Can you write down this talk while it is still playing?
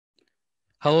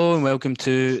Hello and welcome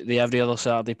to the Every Other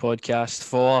Saturday podcast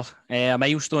for a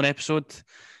milestone episode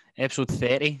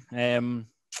 30. Can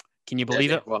you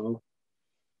believe it? Wow.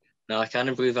 No, I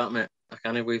can't believe that, mate. I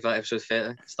can't believe that episode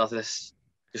 30. Started this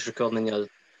just recording in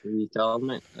your car,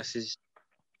 mate. This is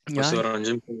obviously we're on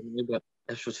Zoom, but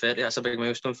episode 30, that's a big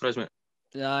milestone for us, mate.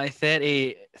 Aye,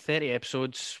 30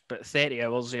 episodes, but 30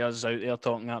 hours of us out there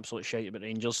talking absolute shite about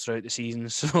Rangers throughout the season.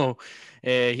 So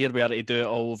here we are to do it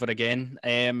all over again.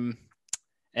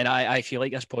 And I feel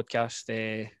like this podcast,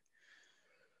 the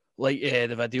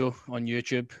video on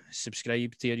YouTube,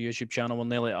 subscribe to your YouTube channel. We're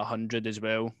nearly at 100 as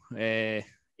well, 8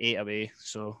 away.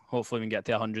 So hopefully we can get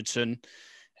to 100 soon.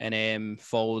 And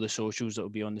follow the socials that will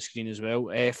be on the screen as well.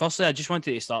 Firstly, I just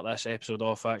wanted to start this episode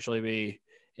off actually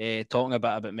with talking a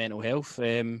bit about mental health,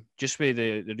 just with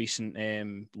the recent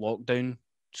lockdown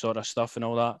sort of stuff and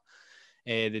all that.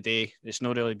 The day it's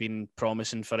not really been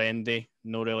promising for Andy,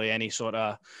 not really any sort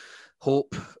of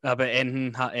hope about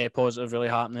anything positive really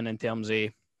happening in terms of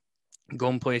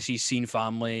going places, seeing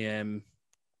family,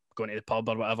 going to the pub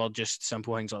or whatever. Just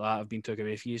simple things like that have been took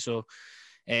away from you. So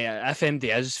if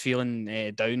MD is feeling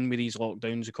down with these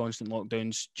lockdowns, the constant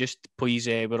lockdowns, just please,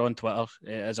 we're on Twitter,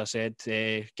 as I said,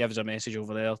 give us a message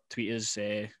over there, tweet us,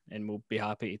 and we'll be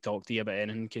happy to talk to you about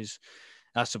anything, because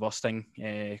that's the worst thing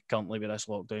currently with this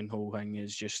lockdown whole thing,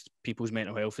 is just people's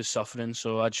mental health is suffering.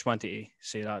 So I just wanted to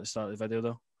say that at the start of the video,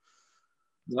 though.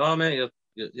 No, mate,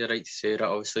 you're right to say that.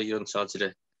 Obviously, you're in charge of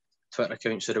the Twitter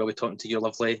account, so we'll be talking to your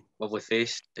lovely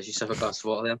face as you sip a glass of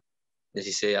water there. As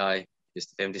you say, aye,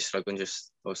 just if MD's struggling,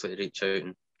 just obviously reach out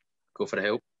and go for the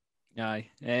help. Aye.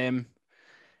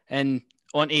 And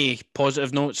on to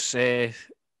positive notes,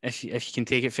 if you can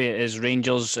take it for it, is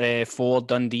Rangers 4,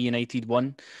 Dundee United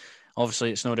 1.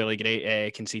 Obviously, it's not really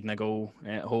great conceding a goal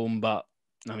at home, but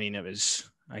I mean, it was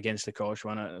against the Kosh,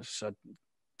 wasn't it? It's a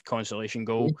consolation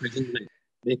goal.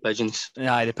 The Pigeons.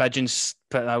 Aye, the Pigeons.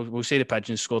 We'll say the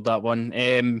Pigeons scored that one.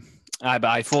 But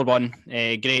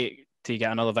 4-1. Great to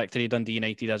get another victory. Dundee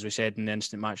United, as we said in the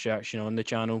instant match reaction on the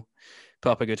channel,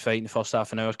 put up a good fight in the first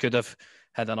half an hour. Could have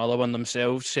had another one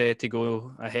themselves to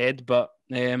go ahead, but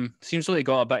seems like they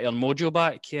got a bit of mojo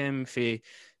back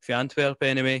for Antwerp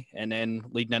anyway. And then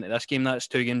leading into this game, that's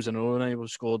 2 games in a row now, we've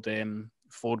scored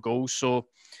 4 goals. So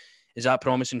is that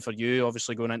promising for you,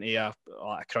 obviously going into a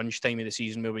crunch time of the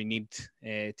season where we need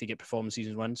to get performances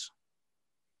and wins?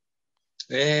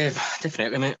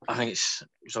 Definitely, mate. I think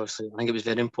it was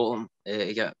very important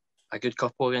to get a good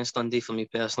couple against Dundee for me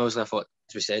personally. I thought,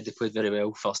 as we said, they played very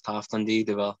well first half. Dundee,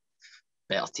 they were a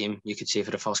better team, you could say,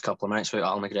 for the first couple of minutes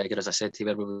without Al McGregor, as I said to you,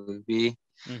 where we would be.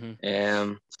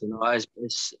 So no,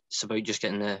 it's about just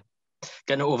getting it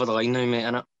over the line now, mate,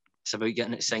 innit? It's about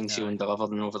getting it signed, sealed and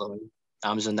delivered and over the line.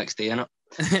 Amazon next day,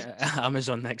 innit?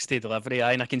 Amazon next day delivery,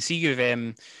 aye. And I can see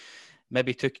you've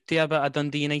maybe took to a bit of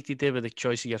Dundee United there with the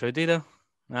choice of your hoodie there.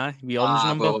 Aye, we orange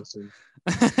number. Well,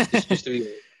 just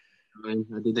I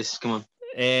did this, come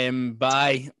on. But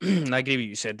I agree with what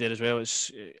you said there as well.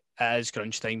 It is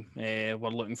crunch time. We're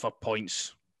looking for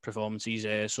points,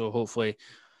 performances. So hopefully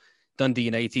Dundee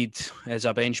United is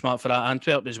a benchmark for that.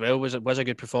 Antwerp as well was a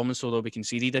good performance, although we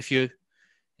conceded a few.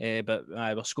 But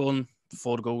we're scoring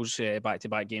 4 goals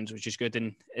back-to-back games, which is good.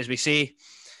 And as we say,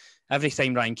 every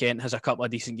time Ryan Kent has a couple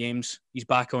of decent games, he's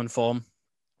back on form.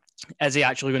 Is he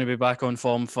actually going to be back on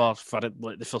form for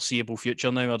the foreseeable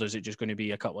future now, or is it just going to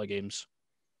be a couple of games?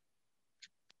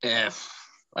 As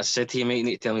I said to you, mate, you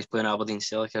need to tell me he's playing Aberdeen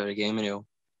Celtic every game and he'll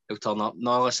turn up.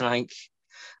 No, listen, I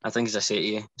think as I say to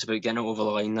you, it's about getting it over the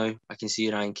line now. I can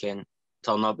see Ryan Kent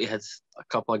turn up. He had a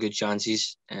couple of good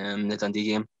chances in the Dundee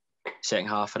game. Second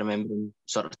half, I remember him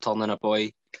sort of turning a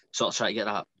boy, sort of trying to get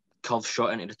that curve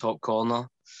shot into the top corner.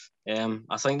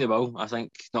 I think they will. I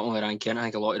think not only Ryan Kent, I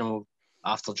think a lot of them will,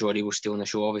 after Joe Aribo stealing the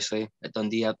show, obviously, at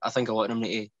Dundee. I think a lot of them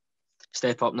need to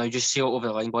step up now. Just seal it over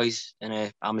the line, boys,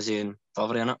 in Amazon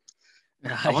delivery, innit?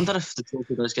 I wonder if the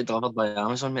trophy does get delivered by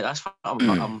Amazon, mate. That's what I'm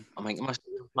thinking.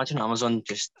 Imagine Amazon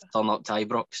just turn up to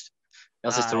Ibrox.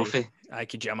 There's the trophy.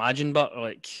 Could you imagine? But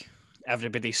like,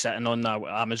 everybody's sitting on the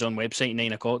Amazon website at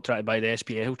 9 o'clock trying to buy the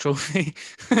SPL trophy.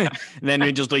 And then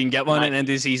Rangers don't even get one at the end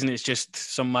of the season. It's just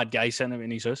some mad guy sitting in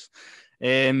his house.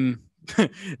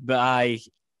 But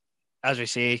as we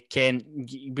say, Kent,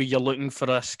 you're looking for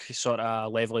this sort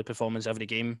of level of performance every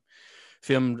game.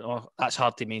 For him, that's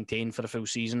hard to maintain for a full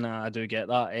season. I do get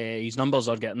that. His numbers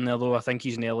are getting there, though. I think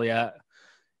he's nearly at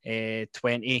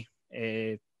 20,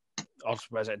 or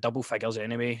was it double figures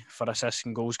anyway, for assists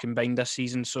and goals combined this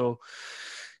season. So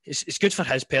it's good for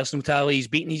his personal tally. He's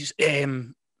beaten his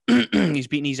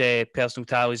personal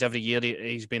tallies every year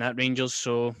he's been at Rangers.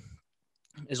 So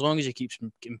as long as he keeps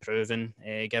improving,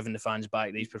 giving the fans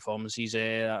back these performances,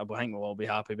 I think we'll all be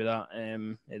happy with that.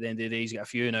 At the end of the day, he's got a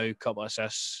few now, a couple of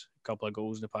assists, a couple of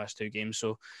goals in the past 2 games.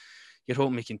 So you're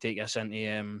hoping we can take us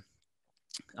into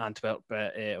Antwerp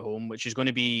at home, which is going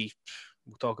to be,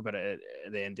 we'll talk about it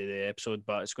at the end of the episode,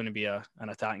 but it's going to be an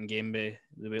attacking game the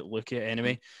way to look at it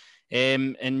anyway.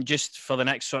 And just for the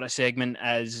next sort of segment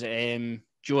is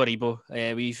Joe Aribo.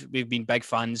 We've been big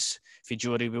fans for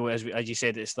Joe Aribo, as you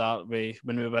said at the start, when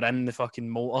we were in the fucking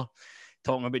motor,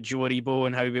 talking about Joe Aribo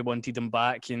and how we wanted him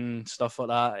back and stuff like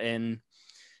that. And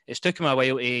it's took him a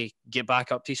while to get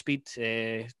back up to speed,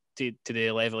 to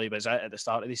the level he was at the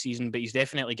start of the season, but he's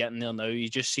definitely getting there now. He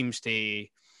just seems to,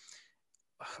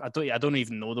 I don't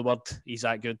even know the word. He's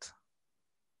that good.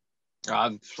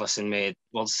 Listen, mate,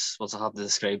 words are hard to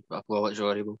describe a player like Joe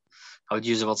Aribo. I would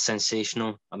use the word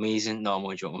sensational, amazing. No, I'm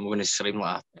only joking. I'm going to describe him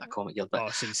like a comic here, but I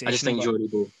just think Joe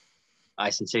Aribo,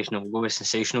 sensational. We'll go with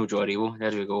sensational Joe Aribo.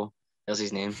 There we go. There's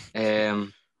his name.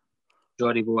 Joe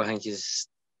Aribo, I think, is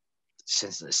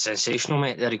sensational,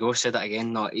 mate. There you go. Said that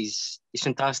again. No, he's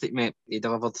fantastic, mate. He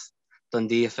delivered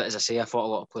Dundee. As I say, I thought a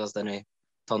lot of players didn't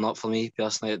turn up for me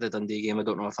personally at the Dundee game. I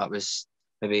don't know if that was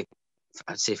maybe,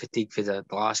 I'd say, fatigue for the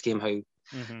last game,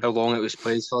 how long it was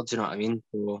played for. Do you know what I mean?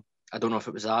 So I don't know if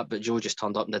it was that, but Joe just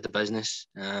turned up and did the business.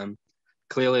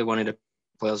 Clearly one of the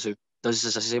players who does,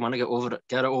 as I say, want to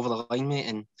get it over the line, mate,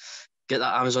 and get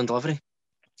that Amazon delivery.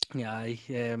 Yeah,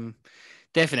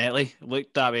 definitely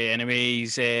looked that way. Anyway,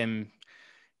 he's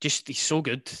so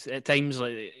good at times,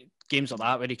 like games like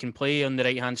that where he can play on the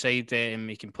right hand side,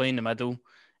 he can play in the middle.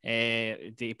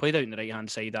 He played out on the right hand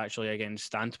side actually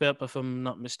against Antwerp, if I'm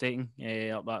not mistaken,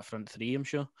 up that front 3, I'm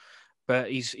sure.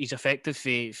 But he's effective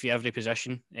for every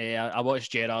position. I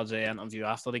watched Gerard's interview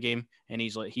after the game, and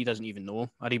he's like, he doesn't even know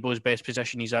Aribo's best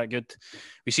position. He's that good.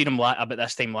 We seen him about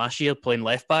this time last year playing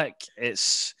left back.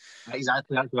 It's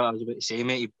exactly what I was about to say,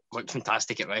 mate. He looked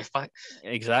fantastic at left back.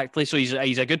 Exactly. So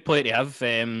he's a good player to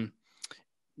have.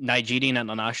 Nigerian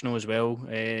international as well.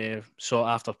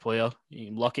 Sought after player.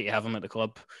 You're lucky to have him at the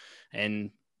club,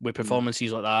 and with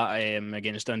performances like that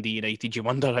against Dundee United, you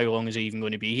wonder how long is he even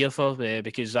going to be here for,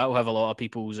 because that will have a lot of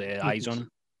people's eyes on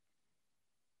him.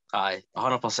 Aye,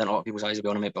 100% a lot of people's eyes will be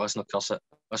on him, mate, but let's not curse it.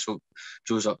 Let's hope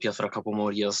Joe's up here for a couple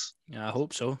more years. Yeah, I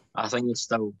hope so. I think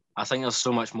there's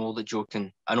so much more that Joe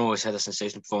can. I know he's had a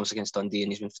sensational performance against Dundee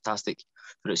and he's been fantastic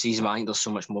for the season, but I think there's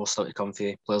so much more still to come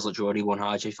for players like Joe Aribo and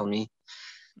Haji for me.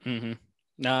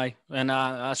 Aye, and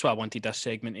that's what I wanted this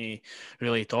segment to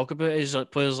really talk about, is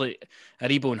like players like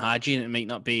Aribo and Haji, and it might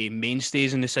not be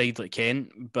mainstays in the side like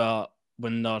Kent, but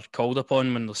when they're called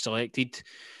upon, when they're selected,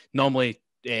 normally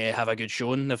have a good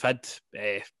showing. They've had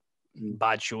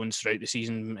bad showings throughout the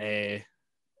season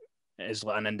as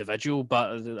like an individual,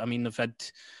 but I mean, they've had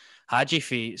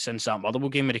Haji since that Motherwell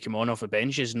game where he came on off the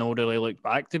bench has not really looked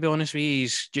back, to be honest with you.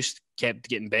 He's just kept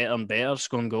getting better and better,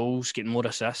 scoring goals, getting more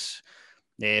assists,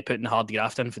 putting hard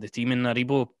graft in for the team. And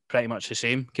Aribo, pretty much the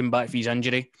same, came back for his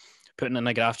injury, putting in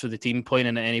a graft for the team, playing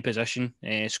in any position,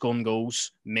 scoring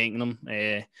goals, making them.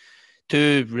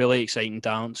 2 really exciting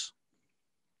talents.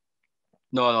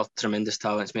 No, they're tremendous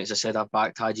talents, mate. As I said, I've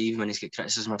backed Haji even when he's got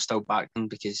criticism. I've still backed him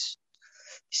because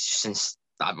he's just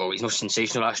he's not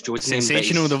sensational. That's Joe's name.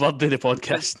 Sensational, the word of the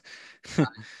podcast.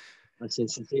 I say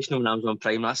sensational when Amazon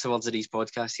Prime. That's the words of these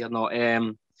podcasts here. No,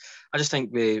 I just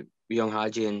think with young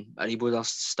Haji and Aribo, they're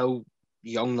still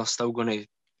young. They're still going to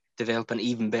develop into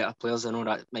even better players. I know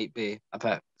that might be a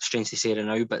bit strange to say it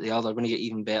now, but they're going to get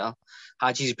even better.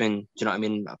 Haji's been, do you know what I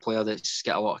mean, a player that's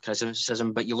got a lot of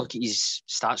criticism, but you look at his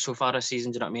stats so far this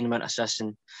season, do you know what I mean, amount of assists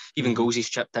and even goals he's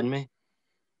chipped in, mate.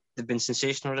 They've been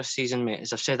sensational this season, mate.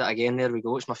 As I've said that again, there we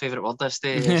go. It's my favourite word this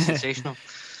day, sensational.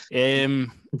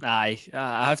 Aye,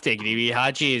 I have to agree with you.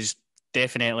 Haji has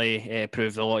definitely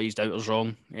proved a lot of his doubters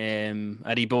wrong.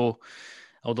 Aribo,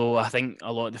 although I think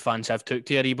a lot of the fans have took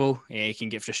to Aribo, it can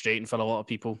get frustrating for a lot of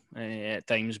people at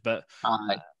times. But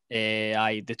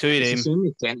the 2 of them. It's the same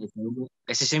with Kent as well.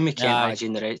 It's the same with Kent, Haji,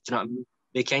 and the rest. Do you know what I mean?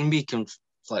 They can be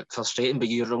frustrating, but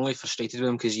you're only frustrated with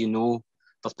them because you know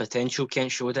there's potential.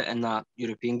 Kent showed it in that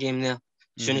European game there.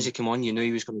 As soon as he came on, you knew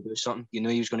he was going to do something. You knew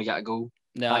he was going to get a goal.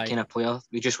 That kind of player.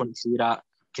 We just want to see that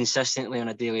consistently on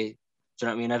a daily, do you know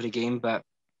what I mean, every game. But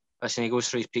listen, he goes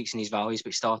through his peaks and his valleys, but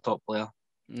he's still a top player.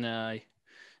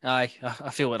 I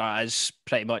feel like that is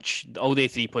pretty much all the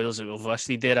 3 players that we've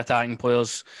listed there, attacking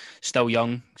players, still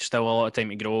young, still a lot of time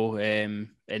to grow, and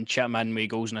chip them in with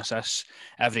goals and assists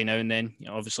every now and then. You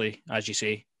know, obviously, as you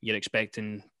say, you're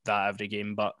expecting that every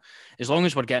game, but as long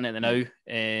as we're getting it now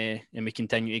and we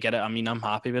continue to get it, I mean, I'm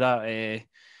happy with that.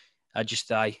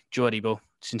 Joe Aribo,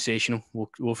 sensational.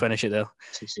 We'll finish it there.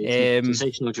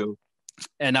 Sensational Joe.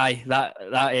 And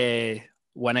that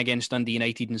win against Dundee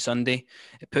United on Sunday,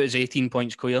 it put us 18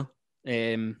 points clear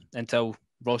until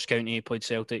Ross County played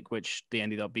Celtic, which they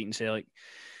ended up beating Celtic,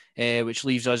 which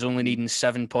leaves us only needing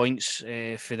 7 points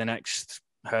for the next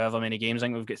however many games. I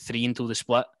think we've got 3 until the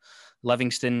split.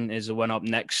 Livingston is the one up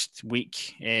next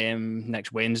week,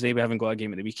 next Wednesday. We haven't got a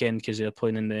game at the weekend because they're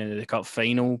playing in the cup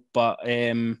final, but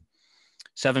 7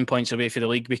 points away for the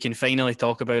league. We can finally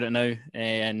talk about it now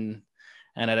in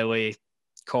a really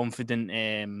confident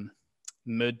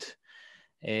mood.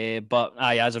 But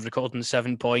as of recording,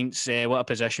 7 points. What a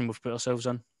position we've put ourselves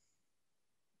in.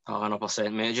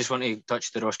 100%, mate. I just want to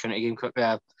touch the Ross County game quickly.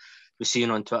 I was seeing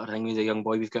on Twitter, I think, with the young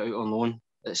boy we've got out on loan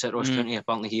that's at Ross County.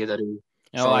 Apparently he had a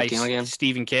solid game again.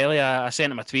 Stephen Kelly, I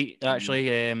sent him a tweet,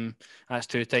 actually. That's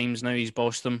 2 times now he's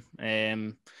bossed them.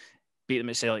 Beat them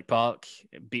at Celtic Park,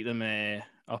 beat them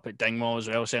up at Dingwall as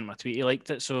well. Sent him a tweet, he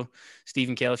liked it. So,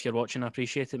 Stephen Kelly, if you're watching, I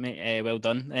appreciate it, mate. Well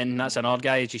done. And that's another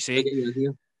guy, as you say.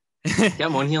 Get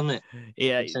him on here, mate.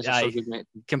 Yeah, so good, mate.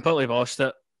 Completely bossed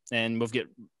it. And we've got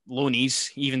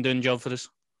loanees even doing the job for us.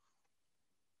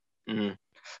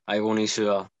 Loanees who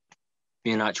are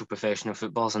being actual professional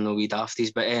footballers and no wee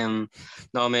dafties. But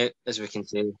no, mate, as we can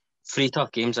say, 3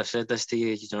 tough games. I've said this to you,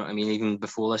 you know what I mean, even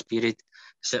before this period.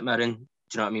 St Mirren, do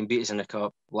you know what I mean, beat us in the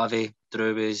cup. Livy,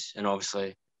 Drewbys, and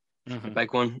obviously the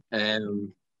big one.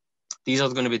 These are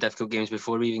going to be difficult games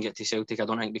before we even get to Celtic. I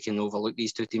don't think we can overlook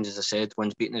these 2 teams, as I said.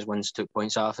 One's beaten us, one's took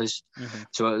points off us.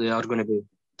 So they are going to be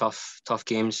tough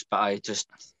games, but I just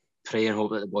pray and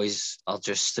hope that the boys are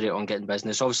just straight on getting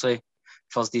business. Obviously,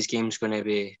 Thursday's game's going to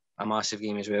be a massive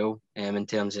game as well, in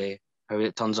terms of how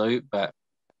it turns out, but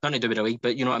nothing to do with the league,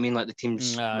 but you know what I mean, like the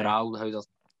team's morale, how they're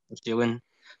feeling.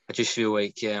 I just feel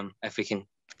like if we can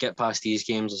get past these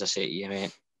games, as I say to you,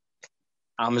 mate,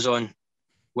 Amazon,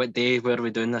 what day, where are we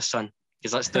doing this, son?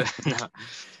 Because let's do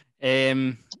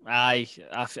it. I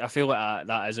feel like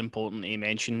that is important to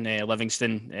mention.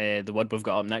 Livingston, the word we've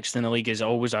got up next in the league, is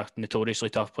always a notoriously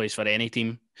tough place for any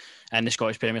team in the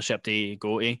Scottish Premiership to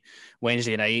go to.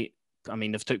 Wednesday night, I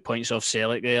mean, they've took points off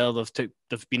Celtic there.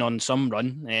 They've been on some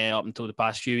run up until the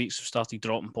past few weeks. They've started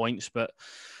dropping points, but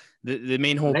the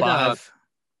main hope I have.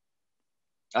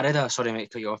 Sorry mate,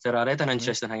 cut you off there. I read an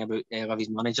interesting thing about Livy's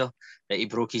manager, that he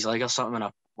broke his leg or something in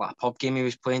a pub game he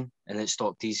was playing, and it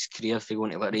stopped his career for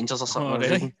going to Rangers or something. Oh,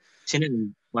 really? Seen it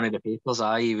in one of the papers.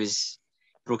 He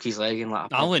broke his leg in a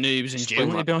pub. I only knew he was in jail,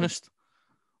 to be honest.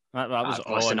 That was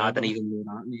all. Listen, I didn't even know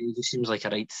that. He just seems like a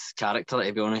right character,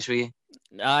 to be honest with you.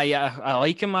 Yeah, I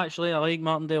like him actually. I like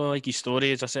Martindale. I like his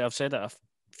story. As I said, I've said it a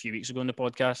few weeks ago in the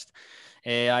podcast.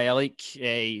 I like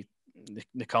the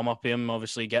come up of him,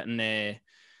 obviously getting the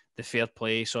fair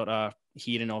play sort of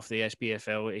hearing off the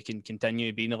SPFL. He can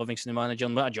continue being the Livingston manager,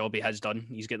 and what a job he has done.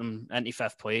 He's got them into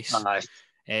 5th place.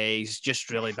 He's just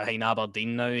really behind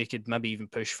Aberdeen now. He could maybe even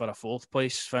push for a 4th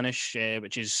place finish,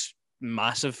 which is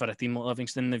massive for a team like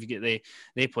Livingston. If you get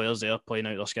the players there playing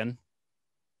out their skin.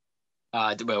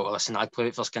 Well, listen, I'd play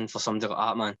out for skin for somebody like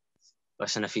that, man.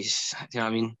 Listen, if he's, you know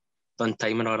what I mean, done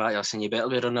time and all that, listen, you better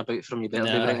be running about from, you better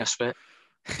be bringing a sweat.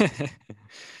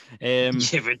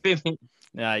 You would be, mate.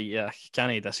 Yeah,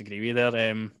 can't disagree with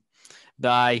you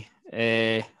there.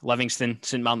 Livingston,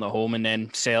 St Mirren at home, and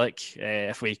then Celtic.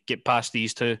 If we get past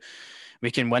these 2, we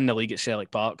can win the league at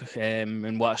Celtic Park.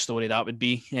 And what a story that would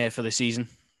be for the season.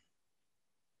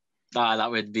 That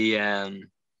would be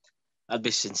that'd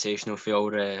be sensational for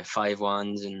all the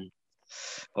 5-1s and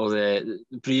all the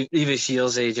previous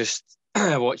years. Just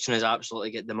watching us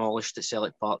absolutely get demolished at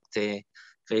Celtic Park, to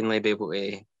finally be able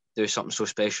to do something so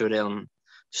special there and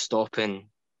stopping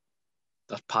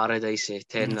their paradise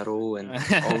 10 in a row and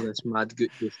all this mad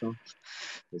good stuff.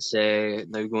 It's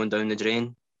now going down the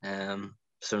drain.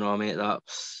 So no, mate,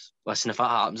 listen, if that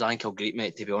happens, I think I'll greet,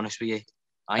 mate, to be honest with you.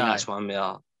 I think that's when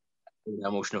the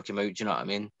emotional came out, do you know what I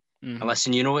mean? And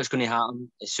listen, you know what's going to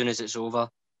happen as soon as it's over.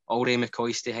 All the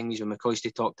McCoisty things when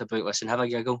McCoisty talked about, listen, have a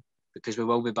giggle, because we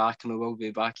will be back, and we will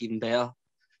be back even better.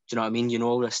 Do you know what I mean? You know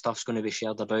all this stuff's going to be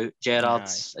shared about.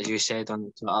 Gerrard's, as you said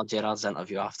on Twitter, Gerrard's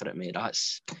interview after it, mate,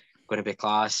 that's going to be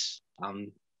class. I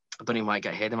don't even want to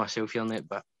get ahead of myself here, mate,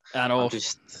 but I know.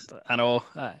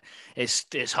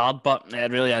 It's hard, but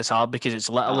it really is hard because it's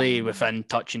literally within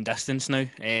touching distance now.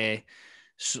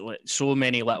 So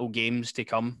many little games to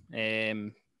come.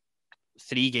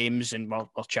 3 games and we're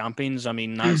champions. I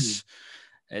mean,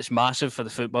 it's massive for the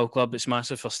football club. It's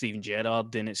massive for Steven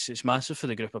Gerrard, and it's massive for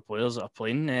the group of players that are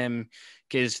playing.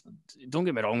 Because don't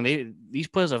get me wrong, these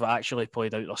players have actually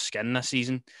played out their skin this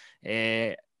season.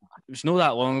 it was not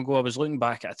that long ago. I was looking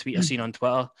back at a tweet I seen on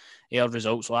Twitter. Our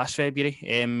results last February.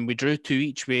 We drew 2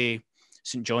 each way.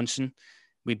 St Johnstone.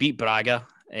 We beat Braga.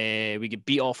 We get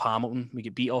beat off Hamilton. We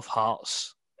get beat off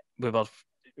Hearts. We were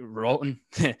rotten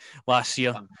last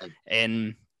year.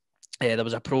 And there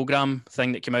was a programme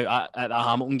thing that came out at the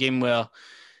Hamilton game where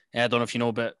I don't know if you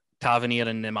know, but Tavernier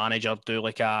and the manager do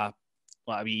like a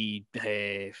wee what do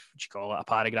you call it, a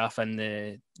paragraph in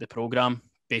the programme,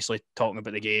 basically talking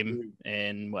about the game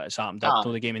and what has happened up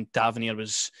to the game. And Tavernier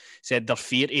said there are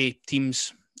 30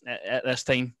 teams at this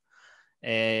time.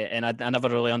 And I never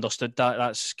really understood that.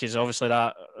 That's because obviously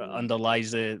that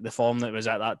underlies the form that was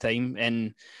at that time.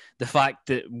 And the fact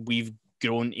that we've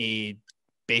grown to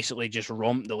basically just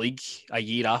romp the league a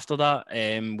year after that,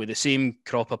 with the same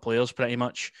crop of players pretty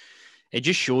much, it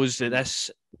just shows that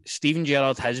this Steven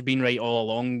Gerrard has been right all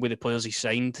along with the players he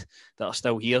signed that are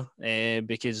still here,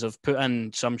 because they've put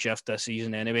in some shift this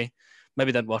season anyway.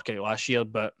 Maybe didn't work out last year,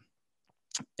 but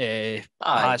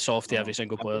hats off to every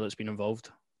single player that's been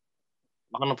involved.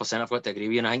 100%, I've got to agree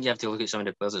with you. And I think you have to look at some of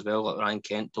the players as well. Like Ryan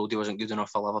Kent told he wasn't good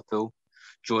enough for Liverpool.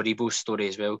 Joe Aribo's story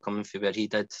as well, coming from where he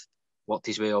did, worked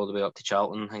his way all the way up to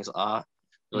Charlton, things like that.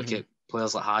 Look at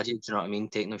players like Hadji, do you know what I mean?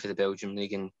 Taking them for the Belgium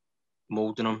League and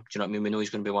moulding them. Do you know what I mean? We know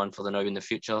he's going to be one for the now and the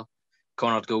future.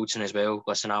 Conor Goldson as well.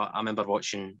 Listen, I remember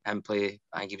watching him play.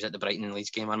 I think he was at the Brighton and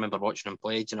Leeds game. I remember watching him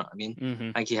play. Do you know what I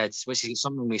mean? I think he had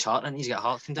something with his heart, and he's got a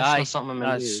heart condition or something.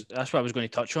 That's what I was going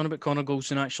to touch on about Conor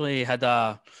Goldson. Actually, he had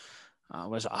a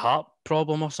was it a heart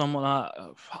problem or something like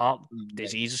that? Heart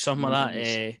disease or something like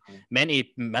that. Meant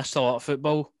he missed a lot of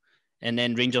football, and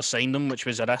then Rangers signed him, which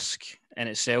was a risk in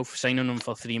itself, signing him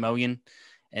for $3 million,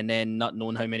 and then not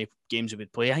knowing how many games he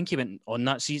would play. I think he went on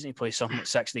that season, he played something like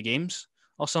 60 games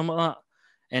or something like that.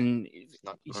 And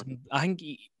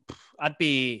I'd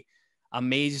be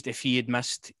amazed if he had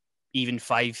missed even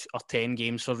 5 or 10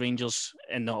 games for Rangers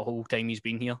in the whole time he's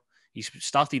been here. He's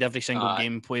started every single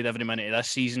game, played every minute of this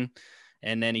season.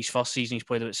 And then his first season, he's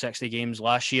played about 60 games.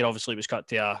 Last year, obviously, it was cut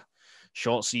to a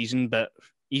short season. But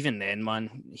even then,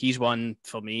 man, he's one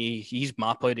for me. He's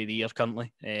my player of the year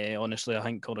currently. Honestly, I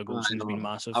think Conor Goldson's been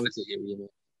massive. I would agree with you, mate.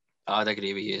 I'd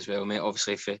agree with you as well, mate.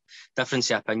 Obviously, for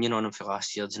difference of opinion on him for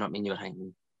last year, do you know what I mean? You were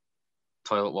thinking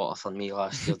toilet water for me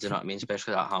last year, do you know what I mean?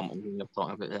 Especially that Hamilton game you're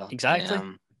talking about there.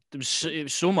 Exactly. It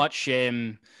was so much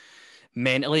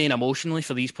mentally and emotionally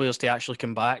for these players to actually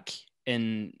come back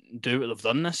and do what they've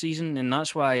done this season, and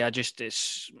that's why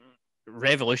it's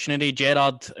revolutionary.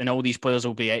 Gerrard and all these players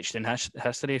will be etched in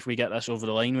history if we get this over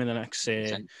the line with the next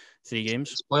 3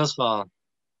 games. It's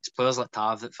players like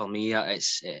Tav that for me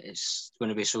it's going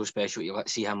to be so special to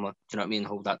see him, do you know what I mean,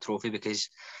 hold that trophy, because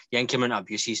you ain't coming at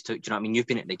abuse he's took, do you know what I mean? You've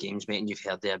been at the games, mate, and you've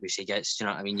heard the abuse he gets, do you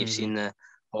know what I mean? You've seen the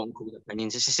hot and cold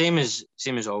opinions. It's the same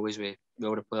as always with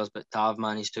all the players, but Tav,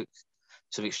 man, he's took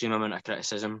some extreme amount of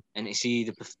criticism, and to see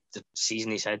the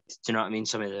season he's had, do you know what I mean?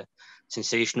 Some of the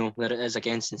sensational free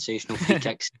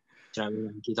kicks, do you know what I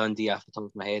mean? Dundee off the top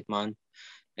of my head, man.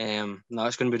 No,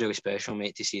 it's going to be really special,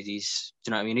 mate, to see these. Do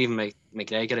you know what I mean? Even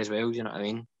McGregor as well. Do you know what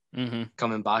I mean?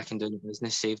 Coming back and doing the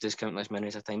business, saved us countless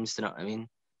minutes of times. Do you know what I mean?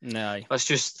 Nah.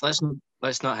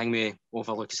 Let's not hang me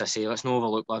overlook, as I say. Let's not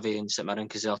overlook Livy and St Mirren,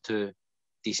 because they're 2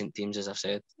 decent teams, as I've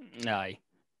said. Aye,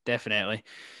 definitely.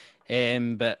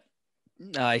 But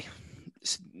aye,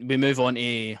 we move on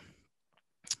to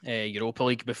Europa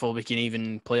League before we can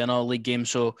even play another league game.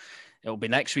 So it'll be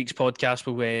next week's podcast.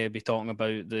 We'll be talking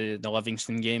about the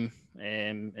Livingston game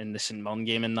and the St Mirren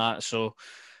game and that. So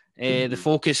the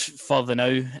focus for the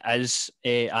now is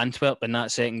Antwerp in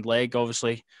that second leg,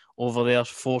 obviously. Over there,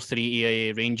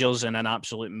 4-3 Rangers in an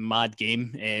absolute mad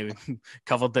game. We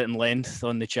covered it in length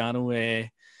on the channel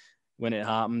when it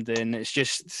happened. And it's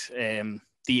just, do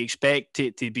you expect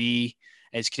it to be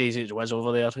as crazy as it was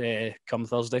over there come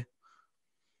Thursday?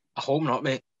 I hope not,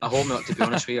 mate. I hope not, to be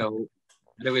honest with you.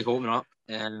 I really hope not.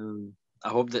 I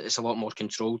hope that it's a lot more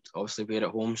controlled. Obviously, we're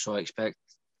at home, so I expect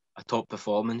a top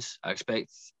performance. I expect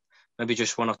maybe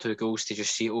just 1 or 2 goals to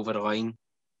just see it over the line,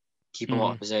 keep a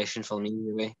lot of possession for me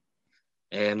anyway.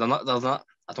 They're not. I don't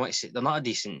want to say they're not a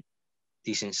decent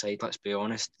side. Let's be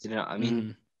honest. Do you know what I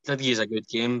mean? Did use a good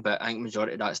game, but I think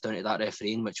majority of that's down to that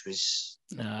refereeing, which was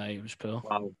it was poor.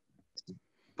 Wow,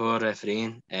 poor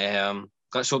refereeing.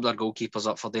 Let's hope their goalkeeper's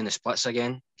up for doing the splits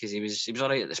again, because he was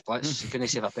alright at the splits. He couldn't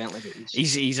save a penalty. But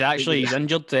he's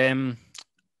injured.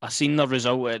 I seen the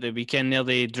result at the weekend there.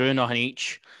 They drew nothing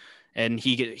each, and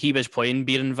he was playing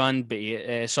Bierenvan, but he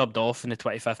subbed off in the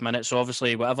 25th minute. So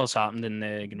obviously whatever's happened in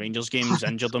the Rangers game's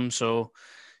injured him. So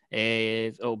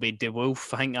it'll be De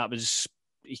Wolf. I think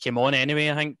he came on anyway.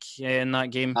 I think in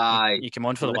that game he came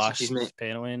on for the last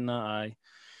penalty in that. Aye.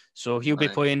 So he'll be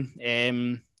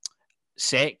playing.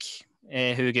 Sek,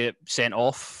 who get sent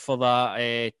off for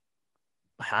that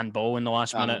handball in the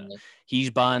last minute, he's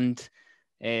banned.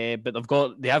 But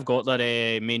they have got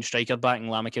their main striker back in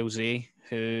Lamickel Zay,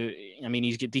 who, I mean,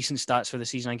 he's got decent stats for the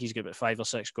season. I think he's got about 5 or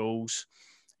 6 goals.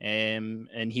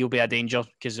 And he'll be a danger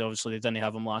because obviously they didn't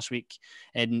have him last week.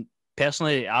 And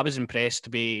personally, I was impressed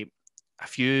to be a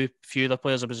few of the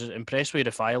players. I was impressed with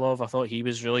Rafailov. I thought he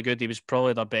was really good. He was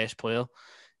probably their best player.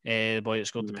 The boy that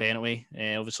scored the penalty.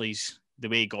 Obviously, the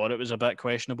way he got it was a bit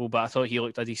questionable, but I thought he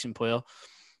looked a decent player.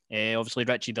 Obviously,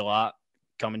 Richie Delat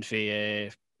coming for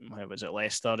was it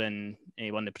Leicester, and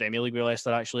he won the Premier League with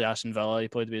Leicester. Actually, Aston Villa he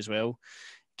played with as well.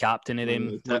 Captain of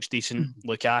them looks decent.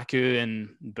 Lukaku and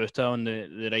Buta on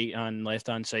the right and left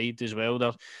hand side as well.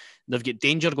 They've got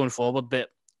danger going forward, but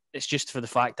it's just for the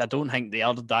fact I don't think they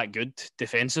are that good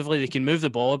defensively. They can move the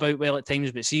ball about well at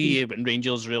times, but see when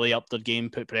Rangers really upped their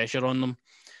game, put pressure on them,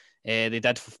 they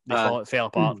fell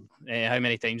apart. How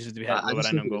many times did we hit we were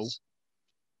in on goal?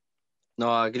 No,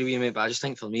 I agree with you, mate, but I just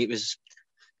think for me it was,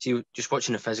 see, just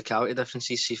watching the physicality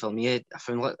differences. See, for me, I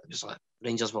found like it was like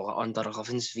Rangers were like under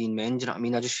 11s v men. Do you know what I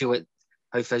mean? I just feel like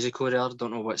how physical they are.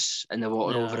 Don't know what's in the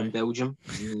water over in Belgium,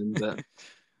 but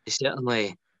they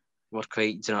certainly were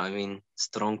quite, do you know what I mean,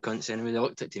 strong cunts anyway. They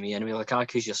looked it to me anyway.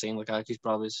 Lukaku's, you're saying Lukaku's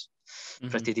probably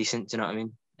pretty decent, do you know what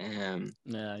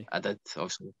I mean? I did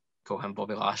obviously call him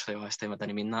Bobby Lashley last time. I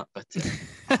didn't mean that, but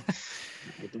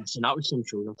that was some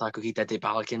show tackle he did to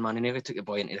Balogun, man. He never took the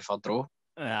boy into the third row.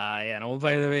 I know.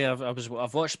 By the way,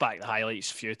 I've watched back the highlights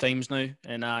a few times now,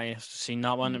 and I've seen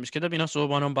that one. It could have been a sore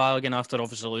one on Balogun after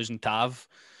obviously losing Tav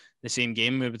the same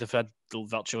game. We would have had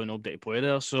virtually nobody to play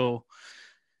there. So,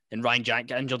 and Ryan Jack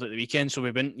got injured at the weekend, so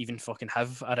we wouldn't even fucking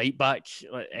have a right back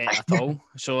at all.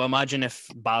 So imagine if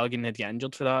Balogun had got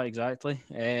injured for that exactly.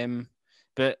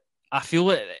 But I feel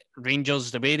that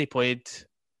Rangers, the way they played,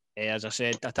 as I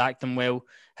said, attacked them well,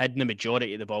 hidden the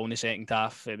majority of the ball in the second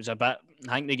half. It was a bit,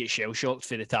 I think they get shell-shocked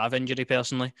for the Tav injury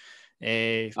personally.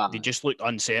 They just looked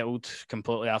unsettled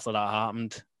completely after that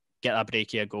happened. Get a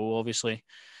breaky a goal, obviously.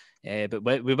 But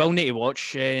we will need to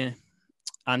watch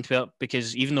Antwerp,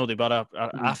 because even though they were,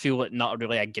 I feel like not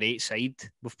really a great side.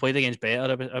 We've played against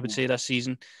better, I would say, this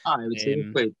season. I would say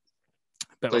we played.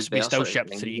 But we still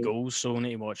shipped 3 goals, so we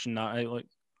need to watch that out. Like.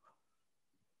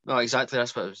 No, exactly.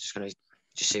 That's what I was just going to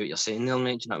say what you're saying there,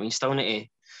 mate. Do you know what I mean? Still need to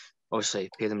obviously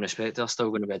pay them respect. They're still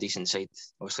going to be a decent side.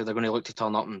 Obviously, they're going to look to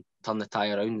turn up and turn the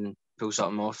tie around and pull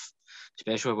something off.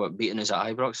 Especially what beating us at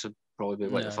Ibrox, so probably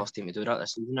be the first team to do that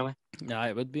this season, anyway. Yeah,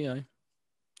 it would be, aye.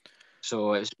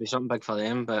 So it would be something big for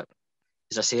them. But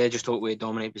as I say, I just hope we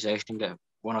dominate possession, get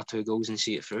 1 or 2 goals and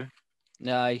see it through.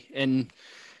 Aye, and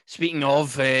speaking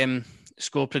of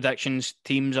score predictions,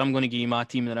 teams, I'm going to give you my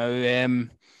team now.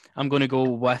 I'm going to go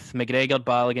with McGregor,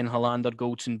 Balogun, Hollander,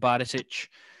 Goldson, Barisic,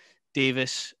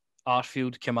 Davis,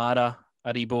 Arfield, Kamara,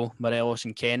 Aribo, Morelos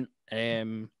and Kent.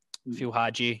 Phil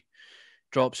Hadji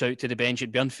drops out to the bench.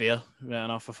 It'd be unfair. Right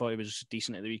enough, I thought he was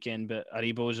decent at the weekend, but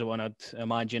Aribo is the one I'd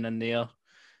imagine in there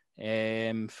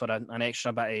for an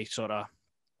extra bit of sort of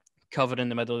cover in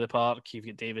the middle of the park. You've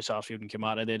got Davis, Arfield and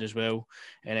Kamara there as well.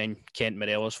 And then Kent,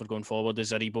 Morelos for going forward,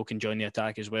 as Aribo can join the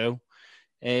attack as well.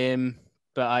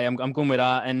 But I'm going with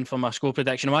that. And for my score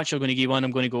prediction, I'm actually going to give one.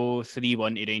 I'm going to go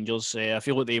 3-1 to Rangers. I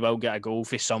feel like they will get a goal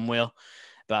for somewhere,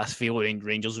 but I feel like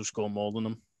Rangers will score more than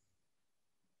them.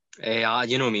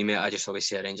 You know me, mate. I just always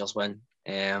say Rangers win.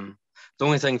 The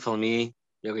only thing for me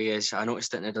really is, I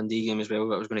noticed it in the Dundee game as well.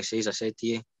 What I was going to say, as I said to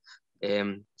you,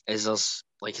 is there's,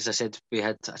 like as I said, we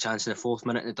had a chance in the 4th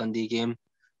minute in the Dundee game.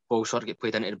 Ball sort of get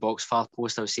played into the box, far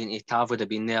post. I was saying to you, Tav would have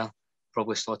been there,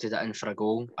 probably slotted it in for a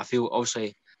goal. I feel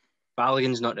obviously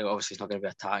Balogun's not going to be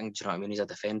attacking. Do you know what I mean? He's a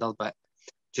defender, but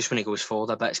just when he goes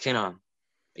forward a bit, it's kind of,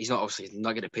 he's not obviously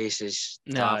not going to pace as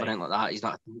Tav or anything like that. He's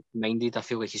not minded. I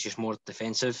feel like he's just more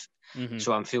defensive.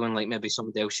 So I'm feeling like maybe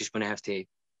somebody else is going to have to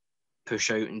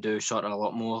push out and do sort of a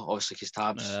lot more. Obviously, because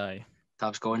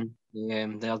Tab's gone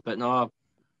there. But no,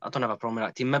 I don't have a problem with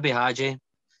that team. Maybe Hadji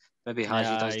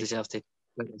does deserve to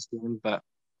play this game, but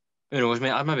who knows,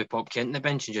 mate? I'd maybe pop Kent on the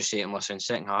bench and just say to him, listen,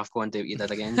 second half, go and do what you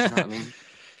did again. Do you know what I mean?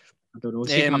 I don't know.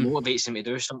 See if that motivates him to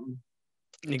do something.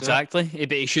 Exactly.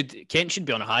 But Kent should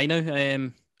be on a high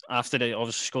now. After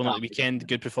obviously scoring at the weekend,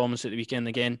 good performance at the weekend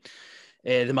again.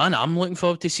 The man I'm looking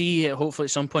forward to see, hopefully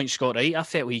at some point, Scott Wright. I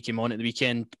felt he came on at the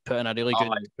weekend, put in a really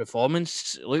good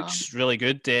performance. Looks really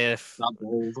good.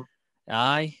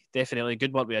 Aye, definitely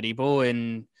good work with Aribo,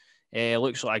 and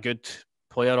looks like a good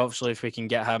player. Obviously, if we can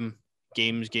get him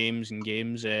games,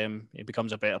 it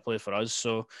becomes a better player for us.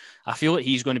 So I feel like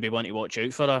he's going to be one to watch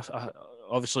out for.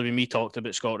 Obviously, when we talked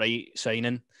about Scott Wright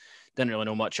signing, didn't really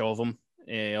know much of him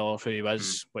or who he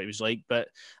was, what he was like. But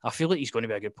I feel like he's going to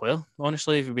be a good player,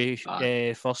 honestly, if we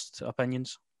first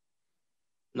opinions.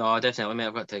 No, definitely, mate.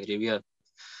 I've got to agree with you.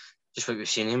 Just what we've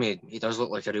seen him, he does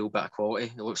look like a real bit of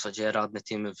quality. It looks like Gerrard and the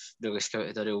team have really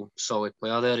scouted a real solid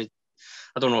player there.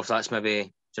 I don't know if that's maybe, do you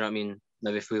know what I mean?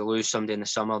 Maybe if we lose somebody in the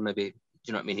summer, maybe, do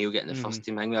you know what I mean? He'll get in the first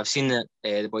team. I've seen that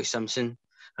the boy Simpson.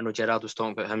 I know Gerrard was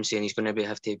talking about him saying he's going to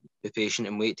have to be patient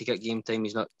and wait to get game time.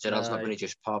 Gerrard's not going to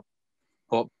just pop.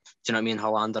 Do you know what I mean?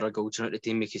 Hollander or Goldson out the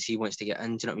team because he wants to get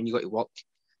in. Do you know what I mean? You got to work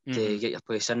to get your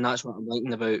place in. That's what I'm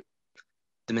liking about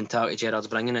the mentality Gerrard's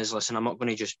bringing is, listen, I'm not going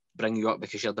to just bring you up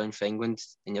because you're down for England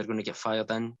and you're going to get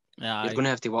fired in. You're going to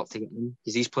have to work to get in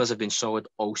because these players have been solid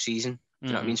all season. Do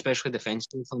you know what I mean? Especially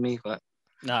defensively for me. But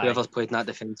whoever's played in that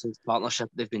defensive partnership,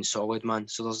 they've been solid, man.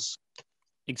 So there's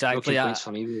exactly no complaints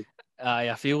for me.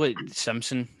 I feel like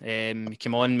Simpson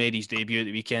came on, made his debut at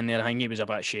the weekend there. I think he was a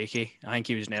bit shaky. I think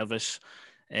he was nervous.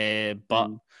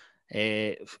 But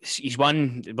he's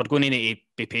one we're going to need to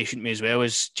be patient with as well,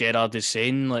 as Gerrard is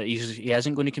saying. Like he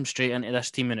isn't going to come straight into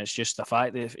this team, and it's just the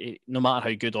fact that no matter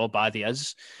how good or bad he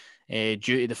is, due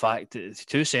to the fact that the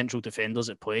two central defenders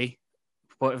at play,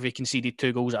 what have we conceded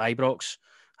 2 goals at Ibrox?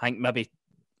 I think maybe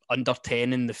under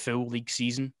 10 in the full league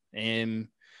season.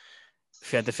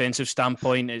 From a defensive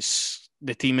standpoint,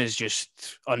 the team is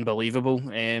just unbelievable.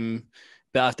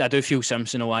 But I do feel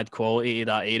Simpson will add quality to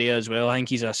that area as well. I think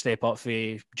he's a step up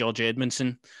for George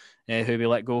Edmondson, who we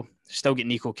let go. Still get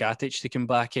Nico Katic to come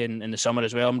back in the summer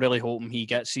as well. I'm really hoping he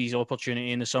gets his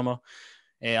opportunity in the summer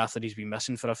after he's been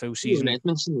missing for a full season.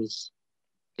 Edmondson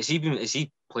has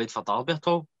he played for Derby at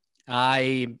all?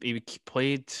 He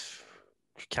played.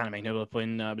 Can't remember who we were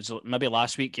playing. It was maybe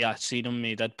last week. Yeah, I seen him.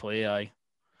 He did play.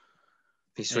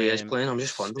 So he is playing. I'm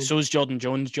just wondering. So is Jordan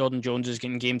Jones. Jordan Jones is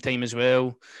getting game time as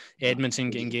well. Edmondson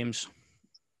getting games.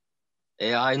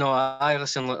 Yeah, I know. I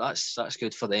listen. Look, that's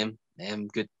good for them.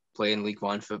 Good playing League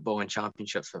One football and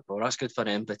Championship football. That's good for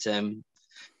them. But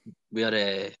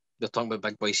we're talking about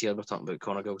big boys here. We're talking about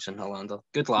Connor Gilson, Hollander.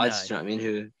 Good lads. Do you know what I mean?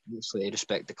 Who obviously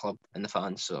respect the club and the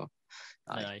fans. So,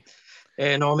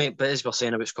 no, mate. But as we're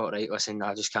saying about Scott Wright, listen,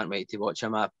 I just can't wait to watch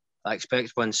him. I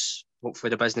expect once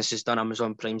hopefully the business is done,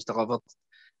 Amazon Prime's delivered,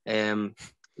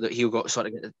 that he'll got sort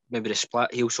of get maybe the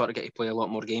split. He'll sort of get to play a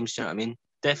lot more games. Do you know what I mean?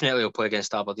 Definitely he'll play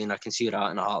against Aberdeen. I can see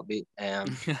that in a heartbeat.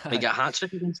 Might get a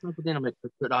hat-trick against Aberdeen. I might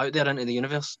put that out there into the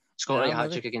universe. Scott Wright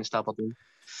hat-trick against Aberdeen.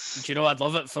 Do you know, I'd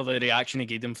love it for the reaction he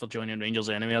gave them for joining Rangers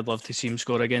anyway. I'd love to see him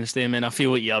score against them, and I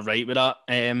feel like you're right with that.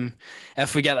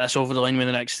 If we get this over the line with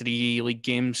the next 3 league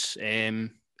games,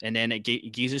 and then it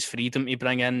gives us freedom to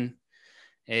bring in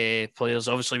players.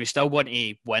 Obviously, we still want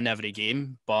to win every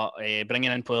game, but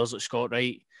bringing in players like Scott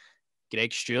Wright,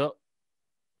 Greg Stewart,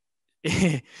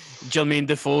 Jermaine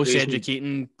Defoe, Cedric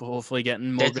Keaton, hopefully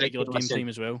getting more regular game time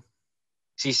as well.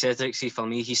 See, Cedric, for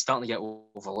me, he's starting to get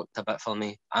overlooked a bit for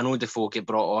me. I know Defoe get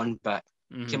brought on, but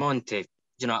come on to,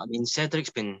 you know what I mean?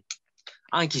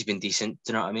 I think he's been decent,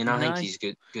 do you know what I mean? I think he's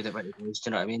good at what he does, do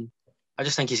you know what I mean? I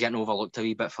just think he's getting overlooked a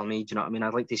wee bit for me, do you know what I mean?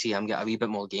 I'd like to see him get a wee bit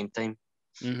more game time.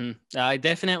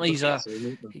 Definitely, he's got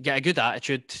a good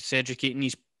attitude, Cedric Keaton.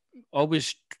 He's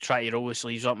always try to roll his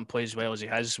sleeves up and play as well as he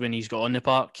has when he's got on the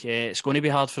park. It's going to be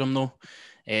hard for him though,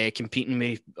 competing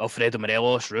with Alfredo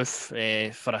Morelos, Roof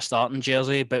for a starting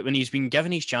jersey. But when he's been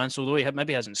given his chance, although he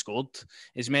maybe hasn't scored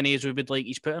as many as we would like,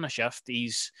 he's put in a shift.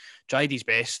 He's tried his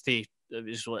best. They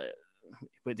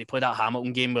played that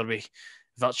Hamilton game where we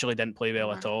virtually didn't play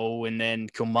well at all, and then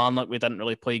Kilmarnock we didn't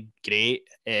really play great.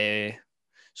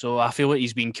 So I feel like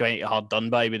he's been quite hard done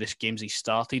by with the games he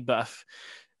started, but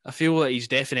I feel like he's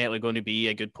definitely going to be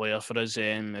a good player for us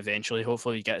eventually.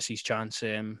 Hopefully he gets his chance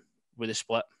with the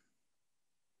split.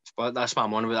 Split, that's what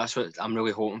I'm on with. That's what I'm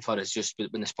really hoping for, is just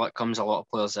when the split comes, a lot of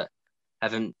players that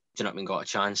haven't, do you know what I mean, got a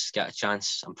chance, get a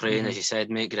chance. I'm praying, as you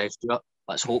said, mate, Greg Stewart.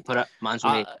 Let's hope for it. Man's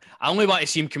I only want to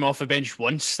see him come off the bench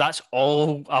once. That's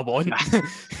all I want.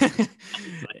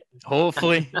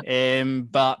 Hopefully.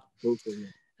 But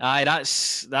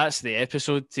that's the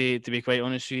episode, to be quite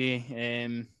honest with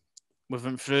you. We've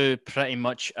went through pretty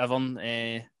much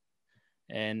everything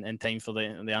in time for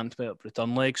the Antwerp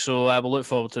return leg. So I will look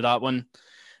forward to that one.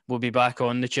 We'll be back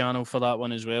on the channel for that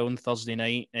one as well on Thursday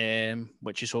night,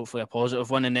 which is hopefully a positive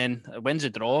one. And then when's the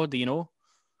draw? Do you know?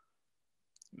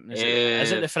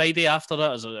 Is it the Friday after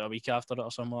that? Is it a week after it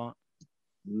or something like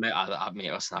that?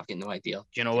 Mate, listen, I've got no idea. Do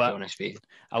you know what?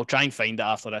 I'll try and find it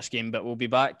after this game, but we'll be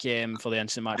back for the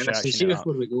instant match reaction. See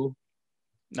before we go.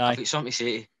 I've got something to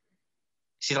say.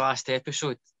 See the last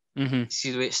episode?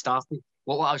 See the way it started?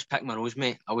 What I was picking my nose,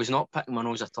 mate. I was not picking my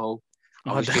nose at all.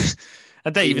 I was just... I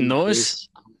didn't even notice.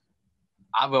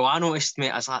 I noticed,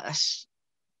 mate, I was like, this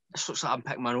looks like I'm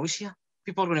picking my nose here.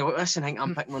 People are going to look at this and think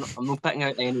I'm not picking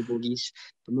out any bogies.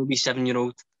 I'm not be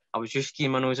 7-year-old. I was just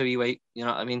giving my nose a wee wipe, you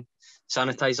know what I mean?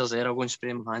 Sanitizer's there, I'll go and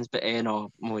spray my hands, but no,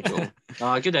 I'm joking.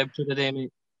 Good episode today,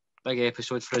 mate. Big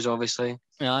episode for us, obviously.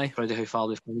 Aye. Proud of how far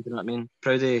we've come, do you know what I mean?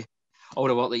 Proud of all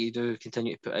the work that you do,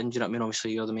 continue to put in, do you know what I mean?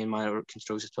 Obviously, you're the main man that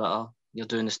controls the Twitter. You're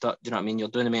doing the stuff, do you know what I mean? You're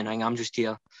doing the main thing. I'm just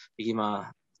here to give my, do you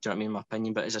know what I mean, my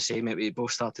opinion. But as I say, mate, we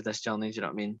both started this journey, do you know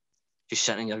what I mean? Just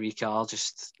sitting in your wee car,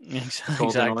 just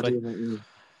recording audio.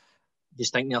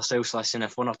 Just thinking to yourselves, listen,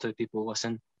 if 1 or 2 people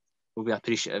listen, we'll be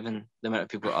appreciative, and the amount of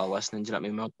people that are listening, do you know what I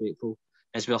mean? We're grateful.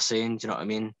 As we're saying, do you know what I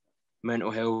mean?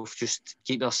 Mental health, just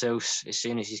keep yourselves as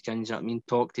sane as you can, do you know what I mean?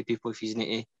 Talk to people if you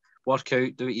need to. Work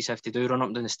out, do what you have to do, run up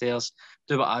and down the stairs,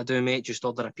 do what I do, mate. Just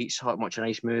order a pizza hut, watch a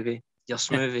nice movie. You're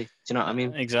smoothie, do you know what I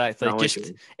mean? Exactly. No,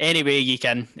 just any way you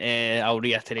can. I'll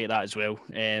reiterate that as well.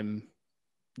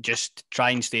 Just try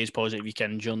and stay as positive you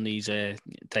can during these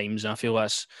times. And I feel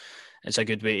it's a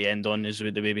good way to end on, is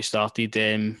with the way we started.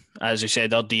 As I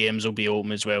said, our DMs will be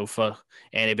open as well for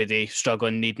anybody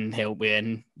struggling, needing help with,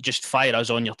 and just fire us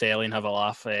on your telly and have a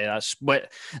laugh. That's what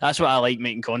I like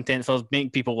making content for,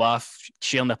 making people laugh,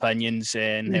 sharing opinions,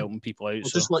 and helping people out. Well,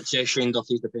 so just watch Shane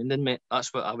Duffy's Defending, mate.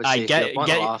 That's what I would say.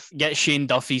 Get Shane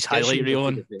Duffy's highlight reel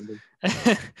on.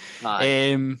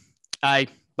 Aye.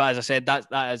 But as I said,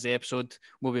 that is the episode.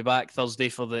 We'll be back Thursday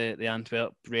for the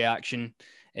Antwerp reaction.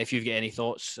 If you've got any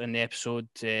thoughts on the episode,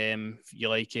 if you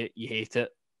like it, you hate it,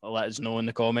 let us know in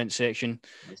the comments section,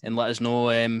 and let us know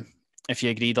if you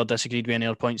agreed or disagreed with any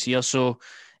other points here. So,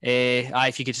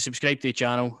 if you could subscribe to the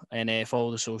channel and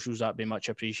follow the socials, that'd be much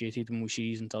appreciated. And we'll see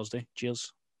you on Thursday.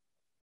 Cheers.